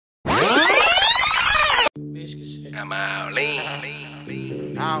I'm all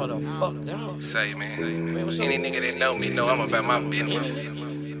lean. All the fuck up. Say, man. Any nigga that know me know I'm about my business.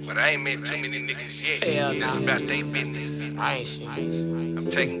 But I ain't met too many niggas yet that's about their business. I ain't seen. I'm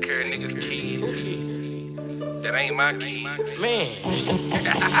taking care of niggas' kids. That ain't my kids. Man.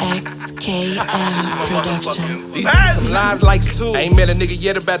 XKM Productions. These niggas some lies like Sue. I ain't met a nigga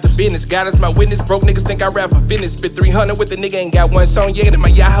yet about the business. God is my witness. Broke niggas think I rap for fitness. Spit 300 with the nigga, ain't got one song yet in my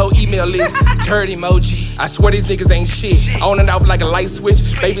Yahoo email list. Turd emoji. I swear these niggas ain't shit. On and off like a light switch.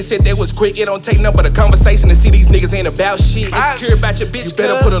 Baby said that was quick. It don't take nothing but a conversation to see these niggas ain't about shit. Insecure about your bitch, you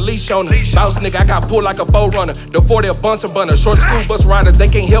better put a leash on her. Boss nigga, I got pulled like a 4Runner. The 40 a Bunsen bunner. Short school bus riders, they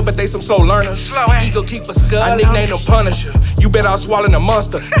can't help it, they some slow learners. Ego keep a skull. I nickname them Punisher. You bet I'll swallow the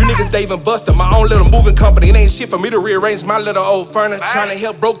monster. You niggas Dave and Buster. My own little moving company. It ain't shit for me to rearrange my little old furniture. Trying to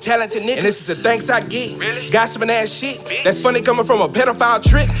help broke talented niggas. And this is the thanks I get. Gossiping ass shit. That's funny coming from a pedophile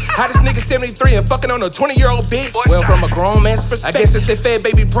trick. How this nigga 73 and fucking on a 20-year-old bitch? Well, from a grown man's perspective, I guess it's that fed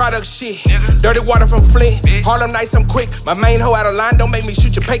baby product shit. Dirty water from Flint. Harlem Nights, I'm quick. My main hoe out of line. Don't make me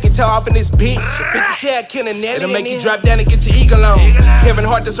shoot your pinky toe off in this bitch. 50K I kill a net. It'll make you drop down and get your eagle on. Kevin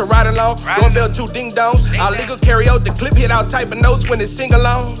Hart, this a ride along. Doorbell 2 ding dongs. Our legal karaoke. The clip hit all type of notes when it's sing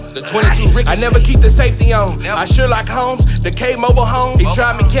along. The 22 Ricky. I never keep the safety on. I Sherlock Holmes. The K mobile home. He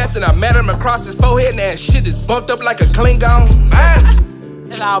tried me captain. I met him across his forehead. And that shit is bumped up like a Klingon.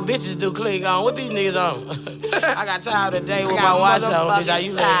 That's all bitches do Klingon. What these niggas on? I got tired of the day with my watch on, bitch. I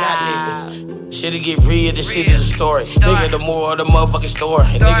used to got niggas. Shit'll get real, this shit is a story. Nigga, the more of the motherfucking story.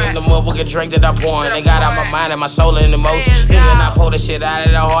 Nigga, the motherfucking drink that I pour in. They got out my mind and my soul and emotion. Nigga, and I pull the shit out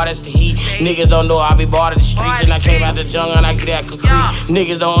of the hardest to heat. Niggas don't know I be bought in the streets. And I came out the jungle and I get that concrete.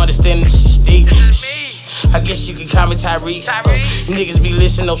 Niggas don't understand this shit's deep. I guess you can call me Tyrese. Niggas be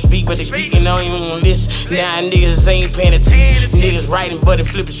listening, don't speak, but they speaking, don't even wanna listen. Now niggas ain't paying attention. Niggas writing, but they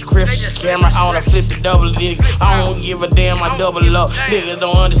flipping scripts. Camera on, I flip the double nigga. I don't give a damn, I double up. Niggas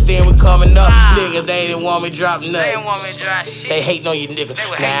don't understand we coming up. Niggas, they didn't want me drop nothing. They hating on you, nigga.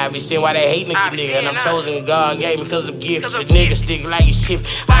 Now I be saying why they hating on you, nigga. And I'm chosen, God gave me cause of gifts. The niggas stick like you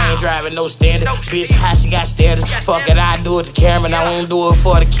shift. I ain't driving no standard. Bitch, how she got standards? Fuck it, I do it to camera, and I won't do it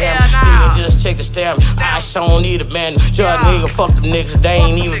for the camera. Nigga, just check the stamp. I don't need a man. Judge nigga, fuck the niggas. They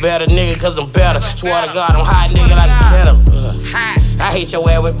ain't even better nigga, cause I'm better. Swear to God, I'm hot nigga like a kettle. I hate your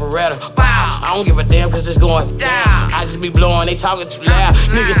ass with Beretta. I don't give a damn cause it's going down. I just be blowing, they talking too loud.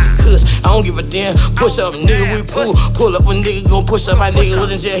 Niggas the cuss, I don't give a damn. Push up, nigga, we pull up. A nigga gon' push up. My nigga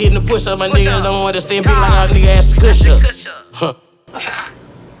was in jail hitting the push up. My niggas don't understand. Be like our nigga ass to cush up.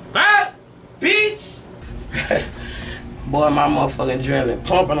 Bad bitch. Boy, my motherfucking adrenaline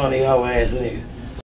pumping on these hoe ass niggas.